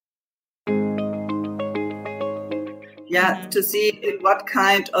to see in what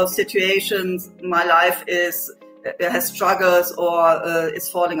kind of situations my life has struggles or is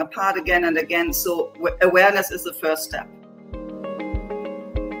falling apart again and again. So awareness is the first step.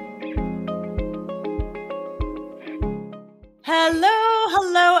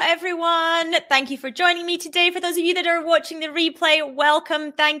 Hello everyone. Thank you for joining me today. For those of you that are watching the replay,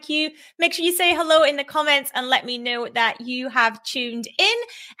 welcome. Thank you. Make sure you say hello in the comments and let me know that you have tuned in.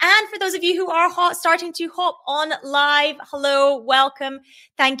 And for those of you who are starting to hop on live, hello, welcome.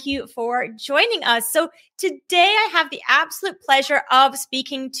 Thank you for joining us. So today I have the absolute pleasure of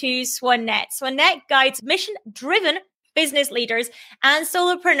speaking to Swanette. Swanette guides mission-driven business leaders and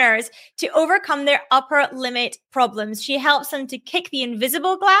solopreneurs to overcome their upper limit problems. She helps them to kick the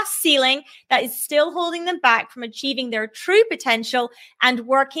invisible glass ceiling that is still holding them back from achieving their true potential and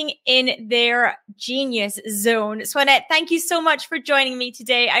working in their genius zone. Swanette, thank you so much for joining me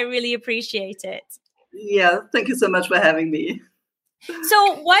today. I really appreciate it. Yeah, thank you so much for having me.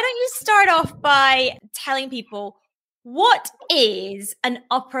 So why don't you start off by telling people, what is an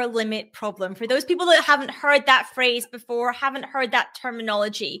upper limit problem? For those people that haven't heard that phrase before, haven't heard that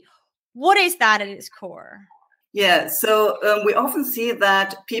terminology, what is that at its core? Yeah, so we often see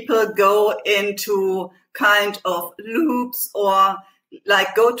that people go into kind of loops or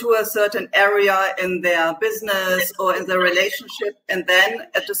like go to a certain area in their business or in their relationship, and then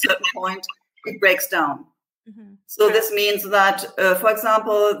at a certain point it breaks down. Mm-hmm. So this means that, for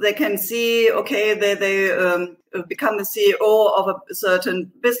example, they can see, okay, they become the CEO of a certain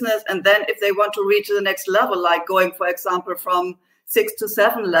business. And then if they want to reach the next level, like going, for example, from 6 to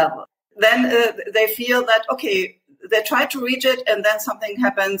 7 level, then they feel that, okay, they try to reach it and then something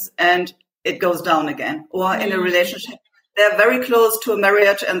happens and it goes down again. Or in a relationship, they're very close to a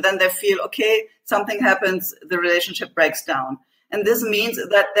marriage and then they feel, okay, something happens, the relationship breaks down. And this means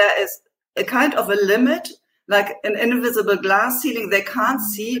that there is a kind of a limit, like an invisible glass ceiling they can't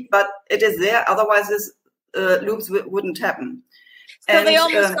see, but it is there. Otherwise, this loops wouldn't happen. So they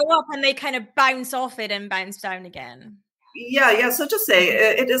almost go up and they kind of bounce off it and bounce down again. Yeah. So to say,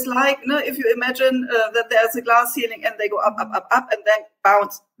 it is like, if you imagine that there's a glass ceiling and they go up, and then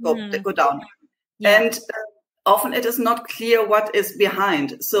bounce, go down. Yeah. And often it is not clear what is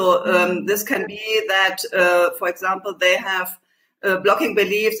behind. So this can be that, for example, they have blocking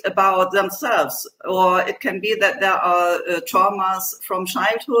beliefs about themselves, or it can be that there are traumas from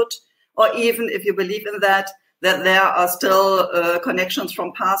childhood, or even if you believe in that there are still connections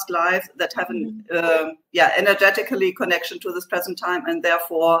from past life that have energetically connection to this present time, and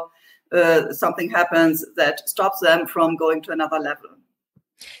therefore something happens that stops them from going to another level.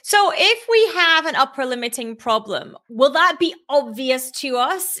 So if we have an upper limiting problem, will that be obvious to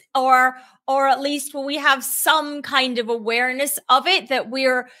us, or at least will we have some kind of awareness of it, that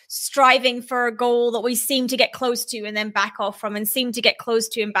we're striving for a goal that we seem to get close to and then back off from, and seem to get close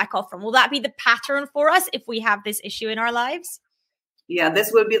to and back off from? Will that be the pattern for us if we have this issue in our lives? Yeah,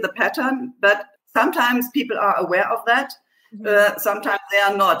 this will be the pattern, but sometimes people are aware of that. Sometimes they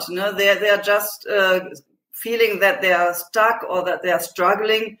are not. They are just feeling that they are stuck or that they are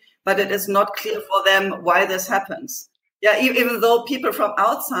struggling, but it is not clear for them why this happens. Yeah, even though people from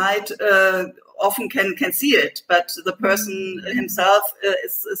outside often can see it, but the person himself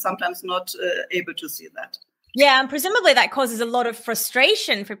is sometimes not able to see that. Yeah, and presumably that causes a lot of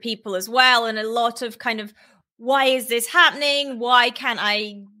frustration for people as well, and a lot of kind of, why is this happening? Why can't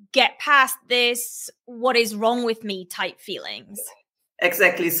I get past this? What is wrong with me type feelings.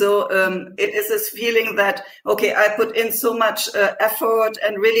 Exactly. So it is this feeling that, okay, I put in so much effort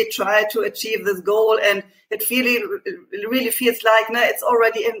and really try to achieve this goal, and it really feels like it's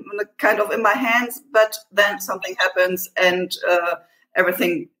already in my hands, but then something happens and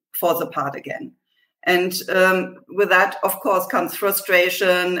everything falls apart again. And with that, of course, comes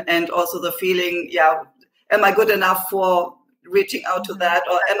frustration and also the feeling, am I good enough for reaching out to that?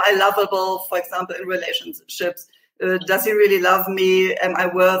 Or am I lovable, for example, in relationships? Does he really love me? Am I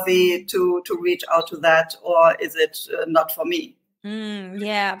worthy to reach out to that? Or is it not for me?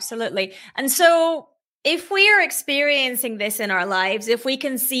 Yeah, absolutely. And so if we are experiencing this in our lives, if we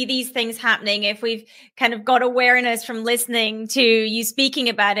can see these things happening, if we've kind of got awareness from listening to you speaking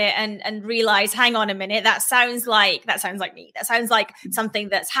about it and realize, hang on a minute, that sounds like me. That sounds like something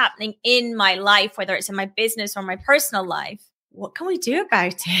that's happening in my life, whether it's in my business or my personal life. What can we do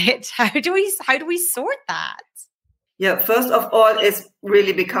about it? How do we sort that? Yeah, first of all, is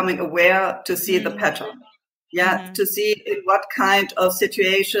really becoming aware to see the pattern. Yeah, to see in what kind of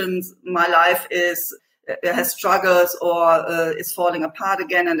situations my life has struggles or is falling apart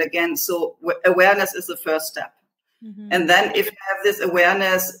again and again. So awareness is the first step. And then if you have this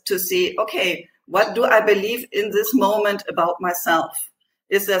awareness to see, okay, what do I believe in this moment about myself?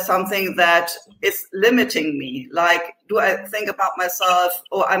 Is there something that is limiting me? Like, do I think about myself,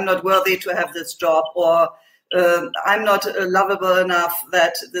 or I'm not worthy to have this job, or I'm not lovable enough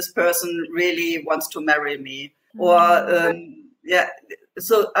that this person really wants to marry me? Or,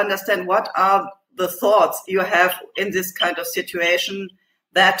 so understand what are the thoughts you have in this kind of situation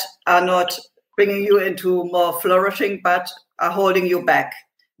that are not bringing you into more flourishing, but are holding you back.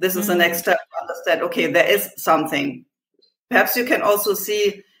 This is the next step to understand, okay, there is something. Perhaps you can also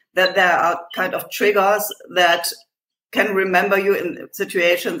see that there are kind of triggers that can remember you in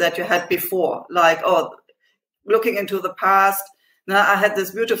situations that you had before, like, looking into the past. Now, I had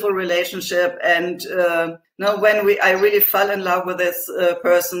this beautiful relationship, and when I really fell in love with this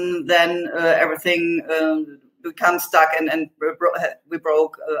person, then everything becomes stuck, and we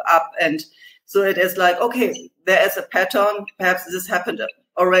broke up. And so it is like, okay, there is a pattern. Perhaps this happened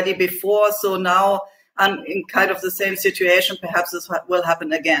already before, so now I'm in kind of the same situation. Perhaps this will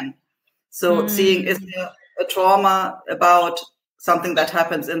happen again. So seeing, is there a trauma about something that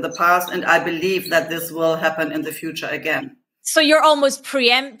happens in the past, and I believe that this will happen in the future again. So you're almost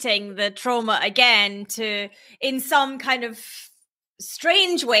preempting the trauma again to, in some kind of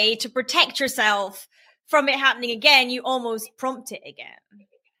strange way, to protect yourself from it happening again. You almost prompt it again.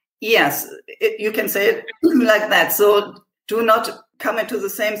 Yes, you can say it like that. So do not come into the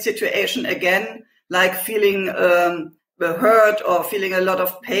same situation again, like feeling hurt or feeling a lot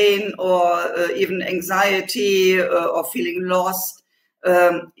of pain or even anxiety or feeling lost.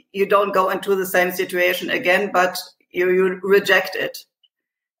 You don't go into the same situation again, but you reject it.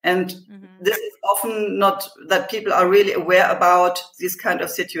 And this is often not that people are really aware about these kind of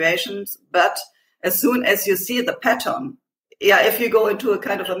situations. But as soon as you see the pattern, if you go into a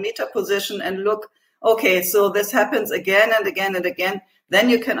kind of a meta position and look, okay, so this happens again and again and again, then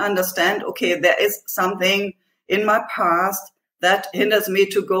you can understand, okay, there is something in my past that hinders me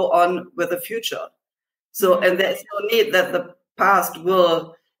to go on with the future. So, and there's no need that the past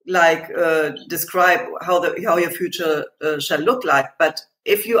will describe how your future shall look like. But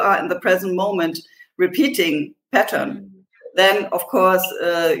if you are in the present moment repeating pattern, then of course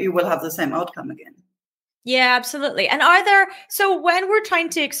you will have the same outcome again. Yeah, absolutely. And so when we're trying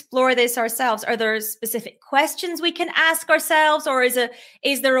to explore this ourselves, are there specific questions we can ask ourselves, or is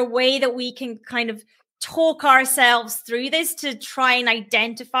there a way that we can kind of talk ourselves through this to try and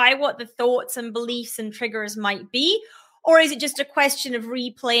identify what the thoughts and beliefs and triggers might be? Or is it just a question of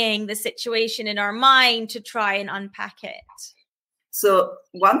replaying the situation in our mind to try and unpack it? So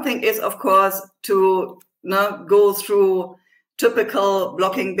one thing is, of course, to go through typical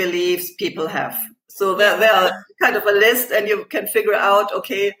blocking beliefs people have. So there are kind of a list, and you can figure out,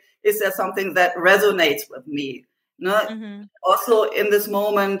 okay, is there something that resonates with me? Also, in this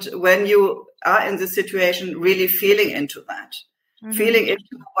moment, when you are in this situation, really feeling into that, feeling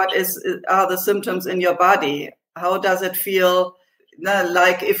into what are the symptoms in your body. How does it feel?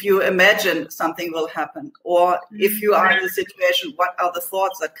 Like if you imagine something will happen, or if you are in a situation, what are the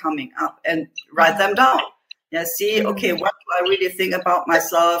thoughts that are coming up, and write them down. See, okay, what do I really think about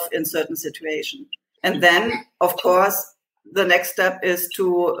myself in certain situations? And then, of course, the next step is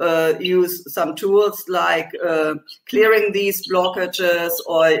to use some tools like clearing these blockages,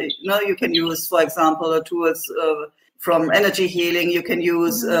 or you can use, for example, tools from energy healing. You can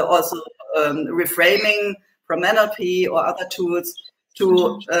use also reframing from NLP or other tools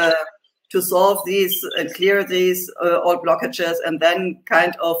to solve these and clear these old blockages, and then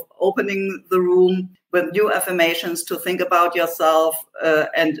kind of opening the room with new affirmations to think about yourself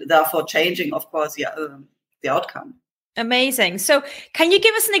and therefore changing, of course, the outcome. Amazing. So can you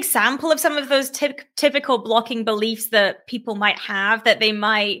give us an example of some of those typical blocking beliefs that people might have, that they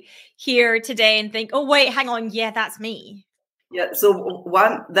might hear today and think, oh, wait, hang on. Yeah, that's me. Yeah. So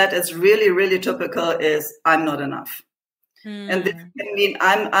one that is really, really typical is I'm not enough. And this can mean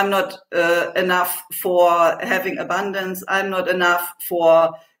I'm not enough for having abundance. I'm not enough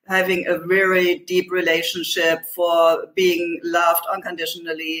for having a very deep relationship, for being loved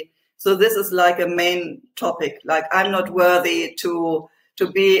unconditionally. So this is like a main topic. Like, I'm not worthy to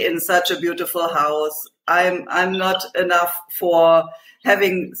be in such a beautiful house. I'm not enough for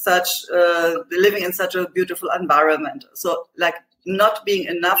having living in such a beautiful environment. So like not being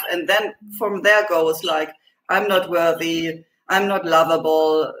enough. And then from there goes like, I'm not worthy. I'm not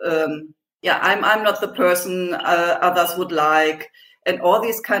lovable. I'm not the person others would like. And all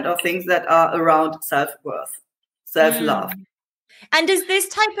these kind of things that are around self-worth, self-love. And does this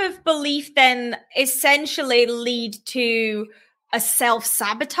type of belief then essentially lead to a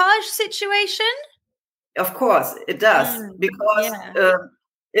self-sabotage situation? Of course, it does. Because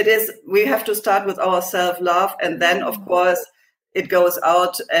we have to start with our self-love, and then of course it goes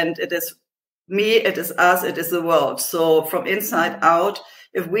out, and it is me, it is us, it is the world. So from inside out,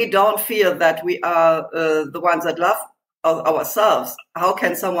 if we don't feel that we are the ones that love ourselves, how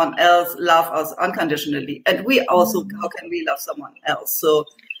can someone else love us unconditionally? And we also, how can we love someone else? So,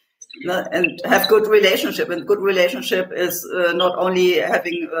 and have good relationship. And good relationship is not only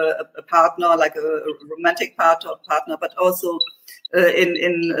having a partner, like a romantic partner, but also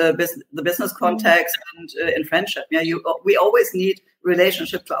in the business context and in friendship. Yeah, we always need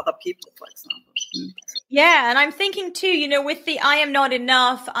relationship to other people, for example. Yeah, and I'm thinking too, with the I am not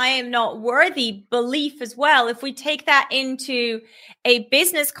enough, I am not worthy belief as well, if we take that into a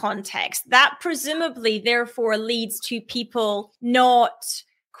business context, that presumably therefore leads to people not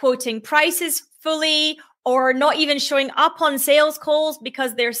quoting prices fully, or not even showing up on sales calls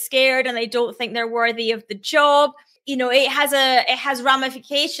because they're scared and they don't think they're worthy of the job. It has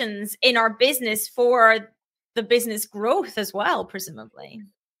ramifications in our business for the business growth as well, presumably.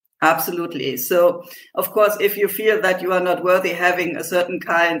 Absolutely. So, of course, if you feel that you are not worthy having a certain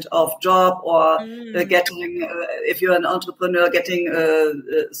kind of job, or getting, if you're an entrepreneur, getting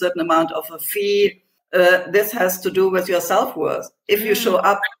a certain amount of a fee, this has to do with your self-worth. If you show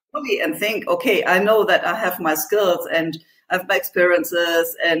up fully and think, okay, I know that I have my skills and I have my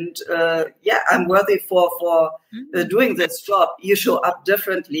experiences, and I'm worthy for doing this job, you show up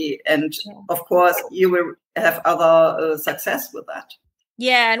differently. And of course, you will have other success with that.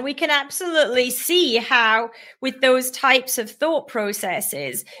 Yeah, and we can absolutely see how with those types of thought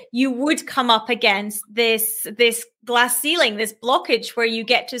processes, you would come up against this glass ceiling, this blockage where you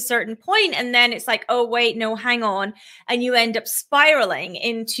get to a certain point and then it's like, oh, wait, no, hang on. And you end up spiraling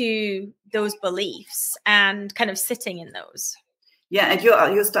into those beliefs and kind of sitting in those. Yeah, and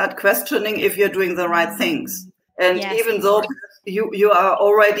you start questioning if you're doing the right things. And even though you are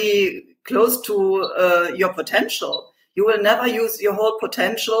already close to your potential, you will never use your whole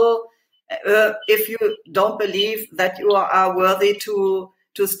potential if you don't believe that you are worthy to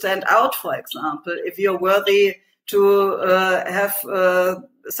stand out, for example, if you're worthy to have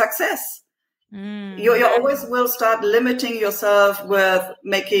success. You always will start limiting yourself with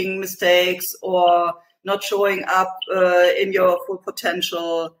making mistakes or not showing up in your full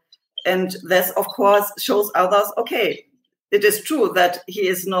potential. And this, of course, shows others, okay, it is true that he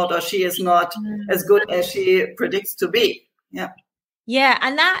is not or she is not as good as she predicts to be. Yeah. Yeah.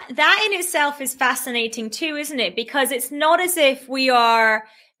 And that in itself is fascinating too, isn't it? Because it's not as if we are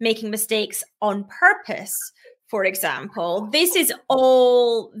making mistakes on purpose, for example. This is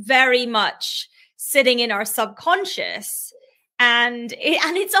all very much sitting in our subconscious. And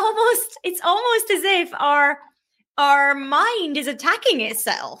it's almost as if our mind is attacking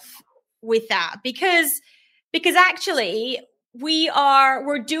itself with that, because actually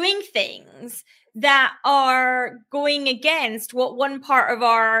we're doing things that are going against what one part of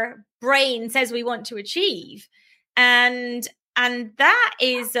our brain says we want to achieve. And that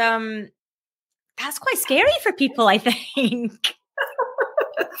is that's quite scary for people, I think.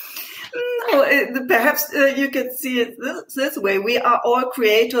 No, perhaps you can see it this way. We are all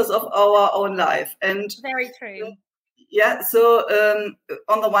creators of our own life. And very true. Yeah, so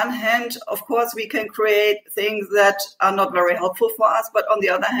on the one hand, of course, we can create things that are not very helpful for us. But on the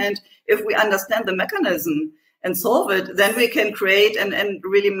other hand, if we understand the mechanism and solve it, then we can create and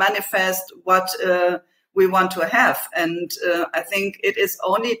really manifest what we want to have. And I think it is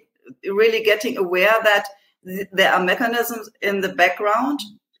only really getting aware that there are mechanisms in the background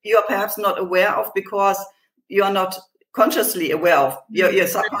you are perhaps not aware of because you are not consciously aware of. Your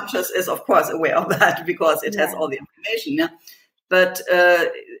subconscious is, of course, aware of that because it has all the information. Yeah? But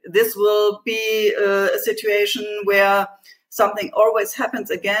this will be a situation where something always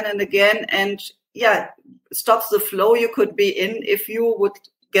happens again and again, and stops the flow you could be in if you would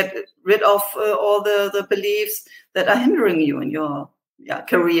get rid of all the beliefs that are hindering you in your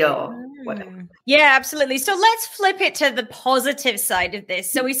career or whatever. Yeah, absolutely. So let's flip it to the positive side of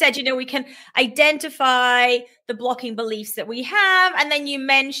this. So we said, we can identify the blocking beliefs that we have. And then you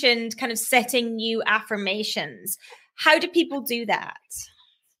mentioned kind of setting new affirmations. How do people do that?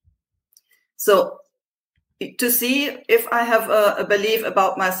 So to see if I have a belief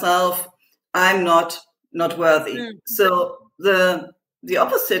about myself, I'm not worthy. So the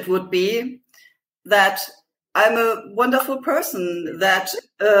opposite would be that I'm a wonderful person, that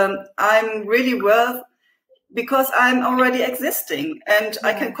I'm really worth because I'm already existing and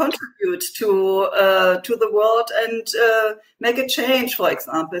I can contribute to the world and make a change, for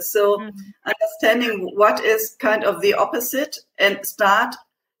example. So understanding what is kind of the opposite and start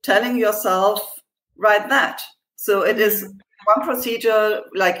telling yourself right that. So it is one procedure,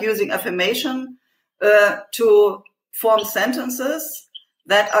 like using affirmation to form sentences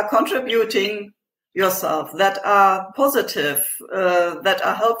that are contributing yourself, that are positive, that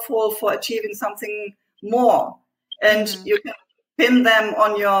are helpful for achieving something more. And you can pin them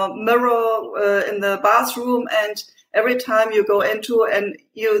on your mirror in the bathroom, and every time you go into and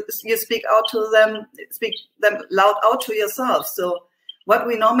you speak out to them, speak them loud out to yourself. So what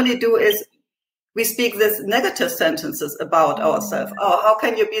we normally do is we speak these negative sentences about ourselves. Oh, how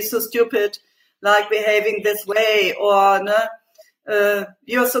can you be so stupid, like behaving this way? Or no,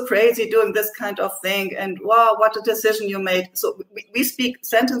 you're so crazy doing this kind of thing. And wow, what a decision you made. So we speak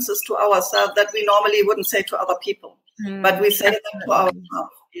sentences to ourselves that we normally wouldn't say to other people, but we say them to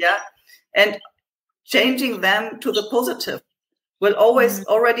ourselves. Yeah. And changing them to the positive will always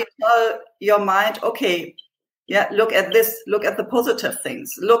already tell your mind, okay, yeah, look at this, look at the positive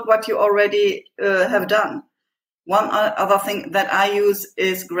things, look what you already have done. One other thing that I use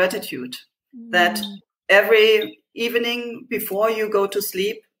is gratitude, that every evening before you go to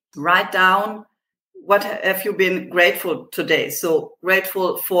sleep, write down what have you been grateful today. So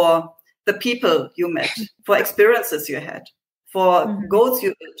grateful for the people you met, for experiences you had, for goals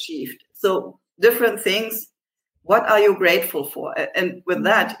you achieved. So different things, what are you grateful for? And with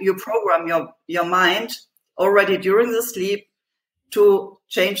that, you program your mind already during the sleep to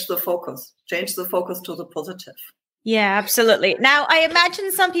change the focus to the positive. Yeah, absolutely. Now, I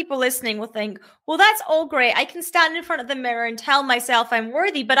imagine some people listening will think, well, that's all great. I can stand in front of the mirror and tell myself I'm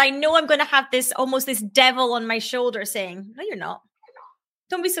worthy, but I know I'm going to have this devil on my shoulder saying, no, you're not.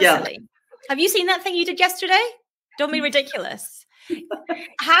 Don't be so silly. Have you seen that thing you did yesterday? Don't be ridiculous.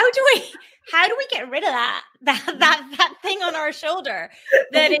 How do we get rid of that thing on our shoulder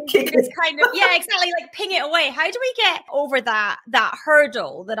that is kind of, yeah, exactly, like ping it away? How do we get over that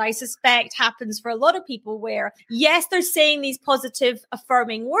hurdle that I suspect happens for a lot of people, where yes, they're saying these positive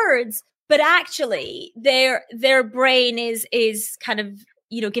affirming words, but actually their brain is kind of,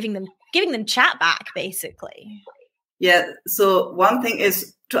 giving them chat back, basically? Yeah. So one thing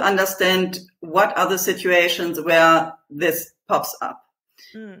is to understand what are the situations where this pops up.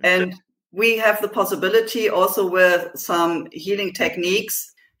 And we have the possibility also with some healing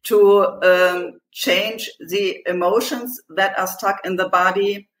techniques to change the emotions that are stuck in the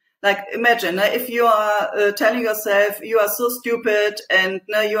body. Like imagine if you are telling yourself you are so stupid and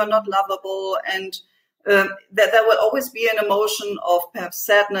you are not lovable, and that there will always be an emotion of perhaps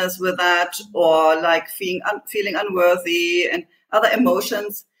sadness with that, or like feeling unworthy and other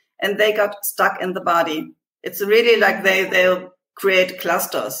emotions, and they got stuck in the body. It's really like they'll create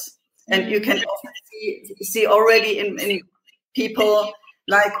clusters. And you can often see already in people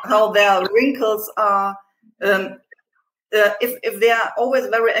like how their wrinkles are. If they are always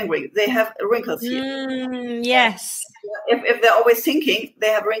very angry, they have wrinkles here. Yes. If they're always thinking, they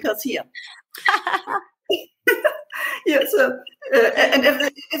have wrinkles here. Yeah. So and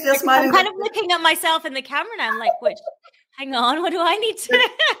if they're smiling, I'm kind of looking at myself in the camera now. I'm like, hang on, what do I need to?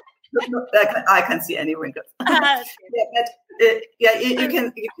 I can't see any wrinkles. You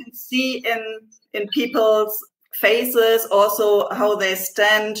can see in people's faces also how they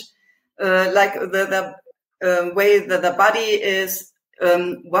stand, like the way that the body is.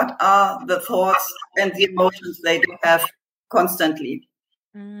 What are the thoughts and the emotions they do have constantly,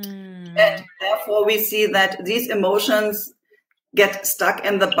 and therefore we see that these emotions get stuck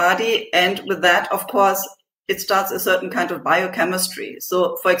in the body, and with that, of course, it starts a certain kind of biochemistry.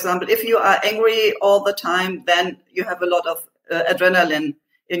 So, for example, if you are angry all the time, then you have a lot of adrenaline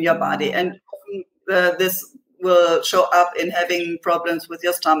in your body, and this will show up in having problems with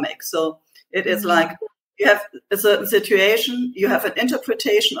your stomach. So it is like you have a certain situation, you have an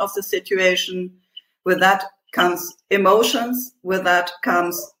interpretation of the situation. With that comes emotions, with that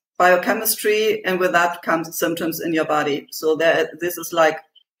comes biochemistry, and with that comes symptoms in your body. So this is like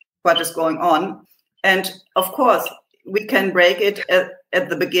what is going on. And of course, we can break it at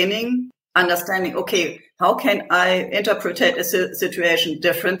the beginning, understanding, okay, how can I interpret a situation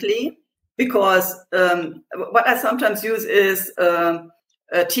differently? Because what I sometimes use is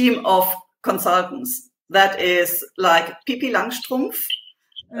a team of consultants. That is like Pippi Langstrumpf,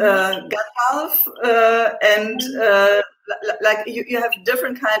 Gandalf, and like you have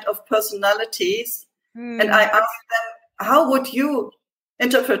different kind of personalities. And I ask them, how would you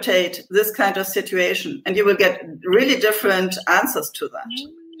interpret this kind of situation? And you will get really different answers to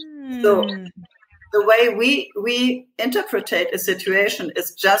that. So the way we interpret a situation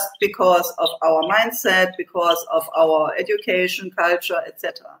is just because of our mindset, because of our education, culture,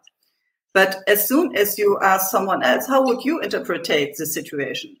 etc. But as soon as you ask someone else, how would you interpret the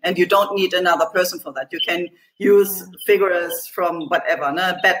situation? And you don't need another person for that. You can use figures from whatever,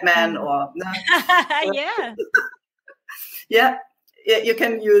 Batman or yeah. Yeah, you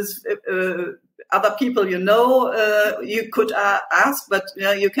can use other people you could ask, but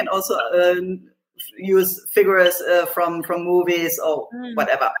you can also use figures from movies or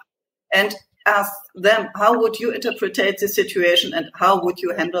whatever, and ask them, how would you interpret the situation and how would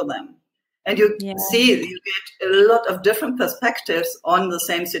you handle them? And you see, you get a lot of different perspectives on the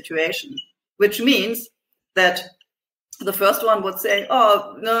same situation, which means that the first one would say,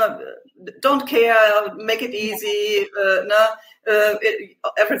 oh, no, don't care, make it easy,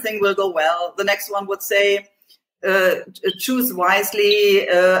 everything will go well. The next one would say, choose wisely,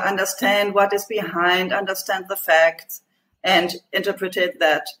 understand what is behind, understand the facts, and interpret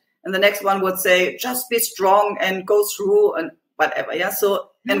that. And the next one would say, just be strong and go through and whatever. Yeah. So,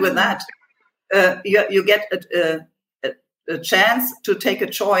 and with that, you get a chance to take a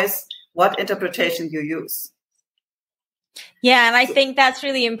choice what interpretation you use. Yeah, and I think that's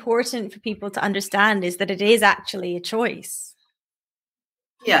really important for people to understand, is that it is actually a choice.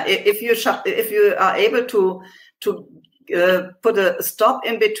 Yeah, if you are able to put a stop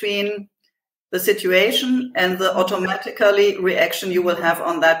in between the situation and the automatically reaction you will have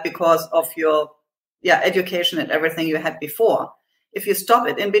on that because of your education and everything you had before. If you stop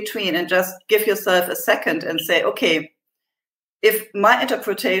it in between and just give yourself a second and say, okay, if my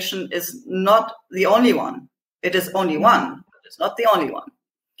interpretation is not the only one, it is only one, but it's not the only one.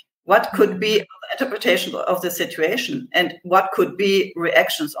 What could be the interpretation of the situation and what could be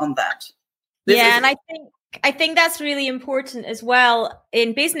reactions on that? And I think that's really important as well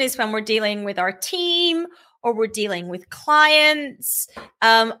in business when we're dealing with our team or we're dealing with clients,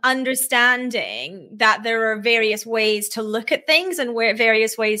 understanding that there are various ways to look at things and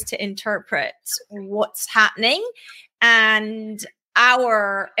various ways to interpret what's happening. And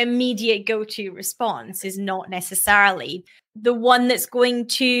our immediate go-to response is not necessarily the one that's going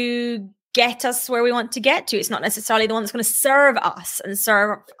to get us where we want to get to. It's not necessarily the one that's going to serve us and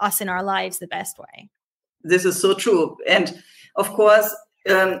serve us in our lives the best way. This is so true. And of course,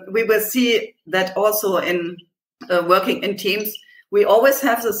 we will see that also in working in teams, we always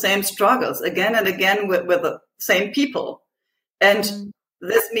have the same struggles again and again with the same people. And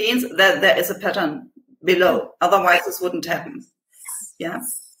this means that there is a pattern below. Otherwise, this wouldn't happen. Yeah.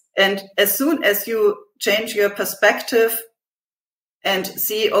 And as soon as you change your perspective and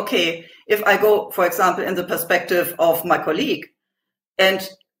see, okay, if I go, for example, in the perspective of my colleague and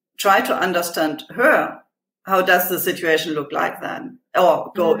try to understand her, how does the situation look like then?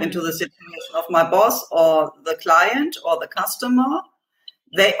 Or go into the situation of my boss or the client or the customer.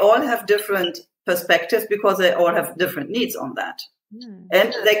 They all have different perspectives because they all have different needs on that.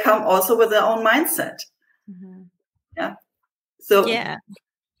 And they come also with their own mindset. Yeah. So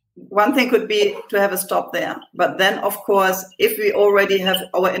one thing could be to have a stop there. But then, of course, if we already have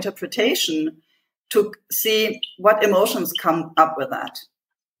our interpretation, to see what emotions come up with that.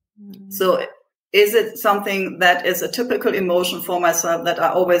 So is it something that is a typical emotion for myself that I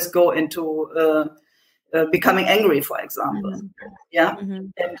always go into becoming angry, for example? Yeah.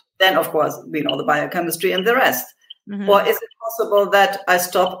 And then, of course, we know the biochemistry and the rest. Or is it possible that I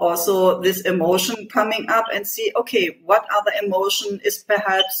stop also this emotion coming up and see, okay, what other emotion is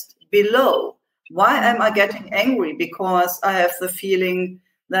perhaps below? Why am I getting angry? Because I have the feeling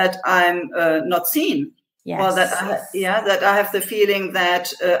that I'm not seen. Or that I have the feeling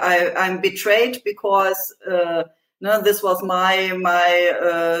that I'm betrayed because this was my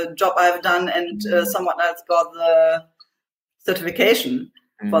job I've done and someone else got the certification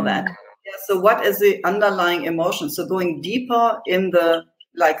for that. Yeah, so what is the underlying emotion? So going deeper in the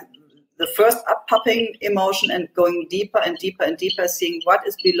first up-popping emotion and going deeper and deeper and deeper, seeing what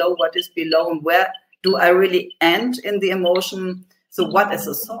is below, and where do I really end in the emotion? So what is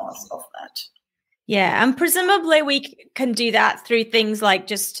the source of that? Yeah, and presumably we can do that through things like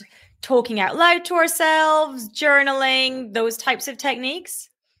just talking out loud to ourselves, journaling, those types of techniques.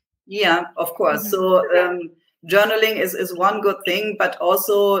 Yeah, of course. So journaling is one good thing, but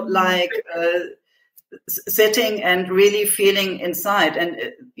also sitting and really feeling inside.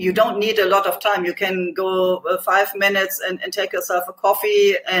 And you don't need a lot of time. You can go 5 minutes and take yourself a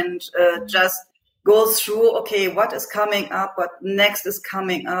coffee and just go through, okay, what is coming up, what next is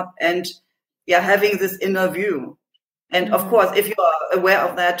coming up, and having this inner view. And of course, if you are aware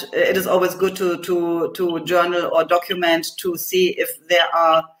of that, it is always good to journal or document to see if there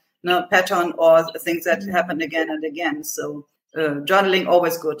are pattern or things that happen again and again. So journaling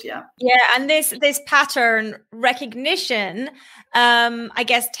always good. Yeah. And this pattern recognition, I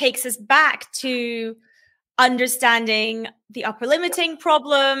guess, takes us back to understanding the upper limiting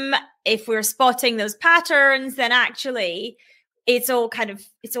problem. If we're spotting those patterns, then actually it's all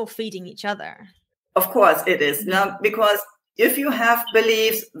feeding each other. Of course it is. Now, because if you have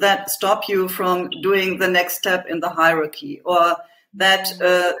beliefs that stop you from doing the next step in the hierarchy, or that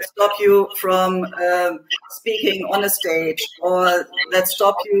stop you from speaking on a stage, or that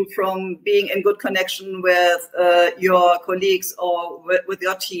stop you from being in good connection with your colleagues or with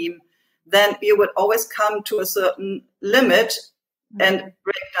your team, then you would always come to a certain limit and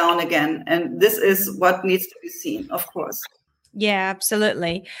break down again. And this is what needs to be seen, of course. Yeah,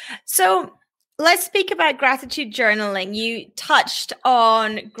 absolutely. So let's speak about gratitude journaling. You touched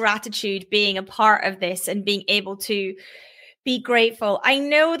on gratitude being a part of this and being able to be grateful. I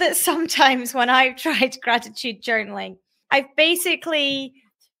know that sometimes when I've tried gratitude journaling, I've basically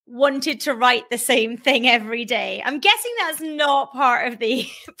wanted to write the same thing every day. I'm guessing that's not part of the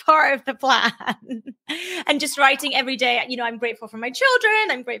plan. And just writing every day, I'm grateful for my children,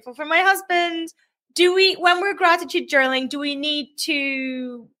 I'm grateful for my husband. When we're gratitude journaling, do we need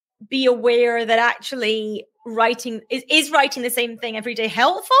to be aware that actually writing the same thing every day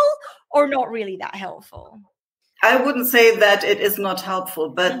helpful, or not really that helpful? I wouldn't say that it is not helpful,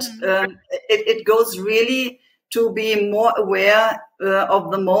 but it goes really to be more aware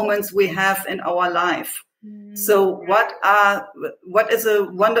of the moments we have in our life. So what is a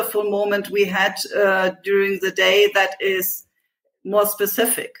wonderful moment we had during the day that is more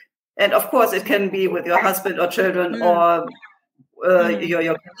specific? And of course, it can be with your husband or children or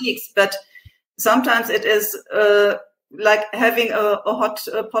your colleagues. But sometimes it is like having a hot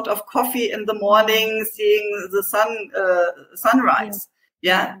pot of coffee in the morning, seeing the sunrise.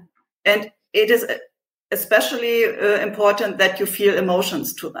 Yeah. And it is especially important that you feel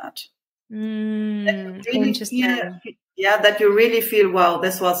emotions to that. Interesting. That you really feel, wow,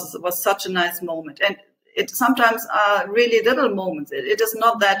 this was such a nice moment. And it sometimes are really little moments. It is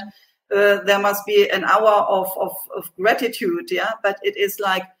not that there must be an hour of gratitude, but it is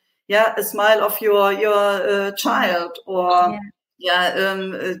like, a smile of your child, or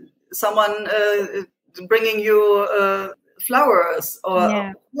someone bringing you flowers,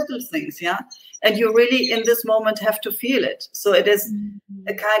 or little things, and you really in this moment have to feel it. So it is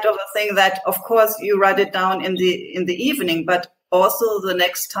a kind of a thing that, of course, you write it down in the evening, but also the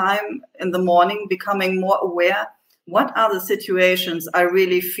next time in the morning, becoming more aware. What are the situations I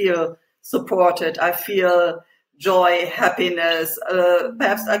really feel supported? I feel joy, happiness.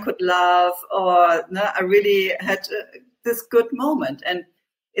 Perhaps I could laugh, or I really had this good moment. And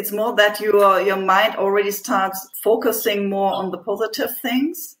it's more that your mind already starts focusing more on the positive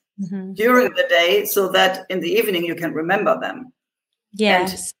things during the day, so that in the evening you can remember them.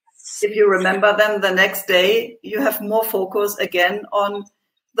 Yes. And if you remember them the next day, you have more focus again on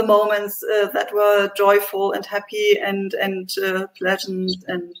the moments that were joyful and happy and pleasant,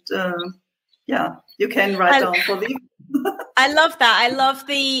 and you can write down for them. I love that. I love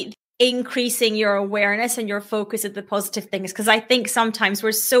the increasing your awareness and your focus of the positive things, because I think sometimes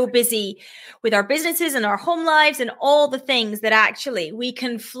we're so busy with our businesses and our home lives and all the things that actually we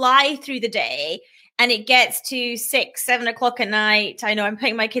can fly through the day, and it gets to 6-7 o'clock at night. I know I'm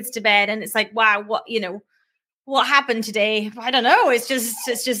putting my kids to bed and it's like, wow, what happened today? I don't know. It's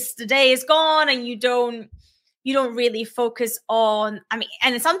just the day is gone, and you don't really focus on,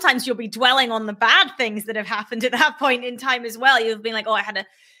 and sometimes you'll be dwelling on the bad things that have happened at that point in time as well. You've been like, oh, I had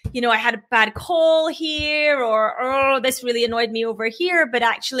a bad call here, or, oh, this really annoyed me over here. But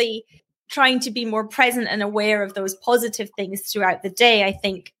actually trying to be more present and aware of those positive things throughout the day, I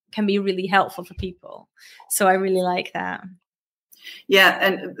think, can be really helpful for people. So I really like that. Yeah,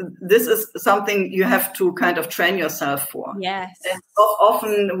 and this is something you have to kind of train yourself for. Yes. And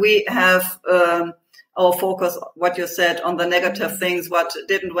often we have our focus, what you said, on the negative things, what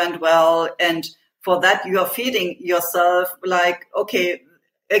didn't went well. And for that, you are feeding yourself like, okay,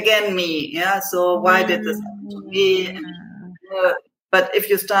 again, me. Yeah. So why did this happen to me? But if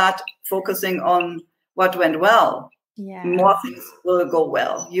you start focusing on what went well, more things will go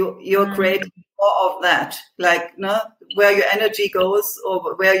well. You'll create more of that, like where your energy goes,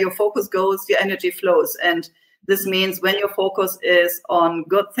 or where your focus goes, your energy flows. And this means when your focus is on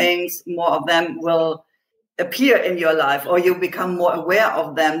good things, more of them will appear in your life, or you become more aware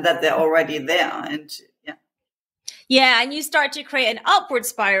of them, that they're already there. And and you start to create an upward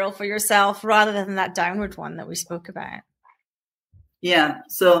spiral for yourself rather than that downward one that we spoke about.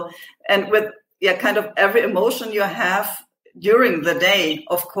 So, and with kind of every emotion you have during the day,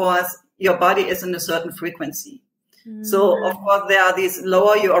 of course, your body is in a certain frequency. So of course there are these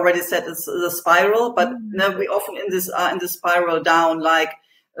lower, you already said it's the spiral, but we often in this spiral down, like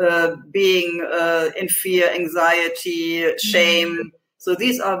being in fear, anxiety, shame. So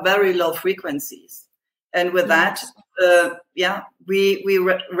these are very low frequencies. And with that, we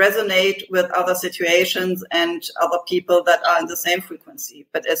resonate with other situations and other people that are in the same frequency.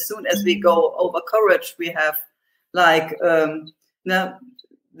 But as soon as we go over courage, we have like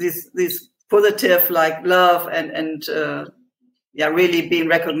this positive, like love and really being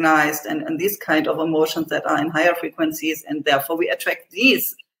recognized and these kind of emotions that are in higher frequencies, and therefore we attract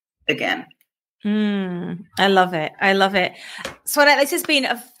these again. I love it. I love it. Swanette, this has been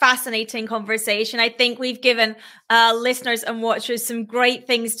a fascinating conversation. I think we've given listeners and watchers some great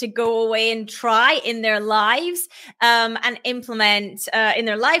things to go away and try in their lives and implement in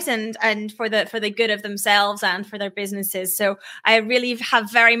their lives and for the good of themselves and for their businesses. So I really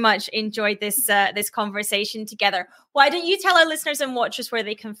have very much enjoyed this conversation together. Why don't you tell our listeners and watchers where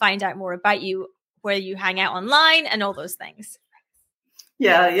they can find out more about you, where you hang out online and all those things?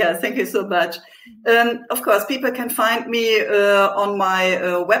 Yeah. Thank you so much. Of course, people can find me on my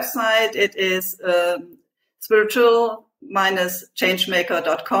website. It is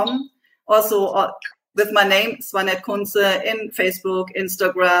spiritual-changemaker.com. Also with my name, Swanette Kunze, in Facebook,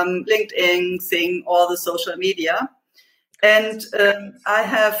 Instagram, LinkedIn, Xing, all the social media. And I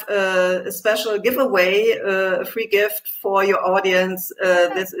have a special giveaway, a free gift for your audience.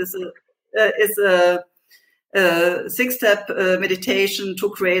 This is a 6-step meditation to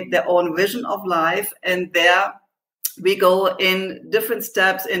create their own vision of life. And there we go in different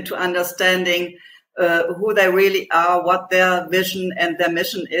steps into understanding who they really are, what their vision and their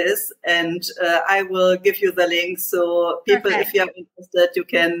mission is. And I will give you the link. So people, if you are interested, you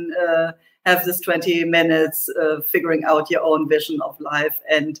can have this 20 minutes figuring out your own vision of life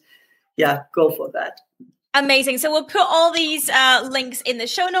and go for that. Amazing. So we'll put all these links in the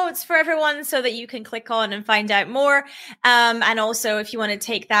show notes for everyone so that you can click on and find out more. And also, if you want to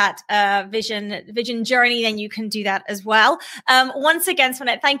take that vision journey, then you can do that as well. Once again,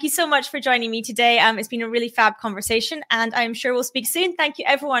 Swanette, thank you so much for joining me today. It's been a really fab conversation, and I'm sure we'll speak soon. Thank you,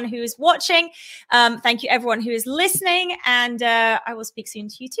 everyone who is watching. Thank you, everyone who is listening. And I will speak soon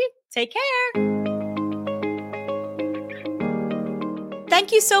to you too. Take care.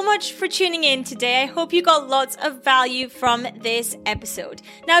 Thank you so much for tuning in today. I hope you got lots of value from this episode.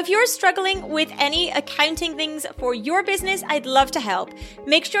 Now, if you're struggling with any accounting things for your business, I'd love to help.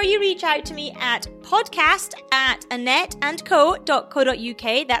 Make sure you reach out to me at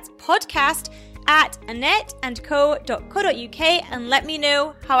podcast@annetteandco.co.uk. That's podcast@annetteandco.co.uk and let me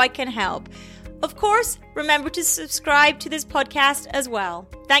know how I can help. Of course, remember to subscribe to this podcast as well.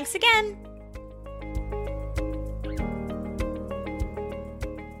 Thanks again.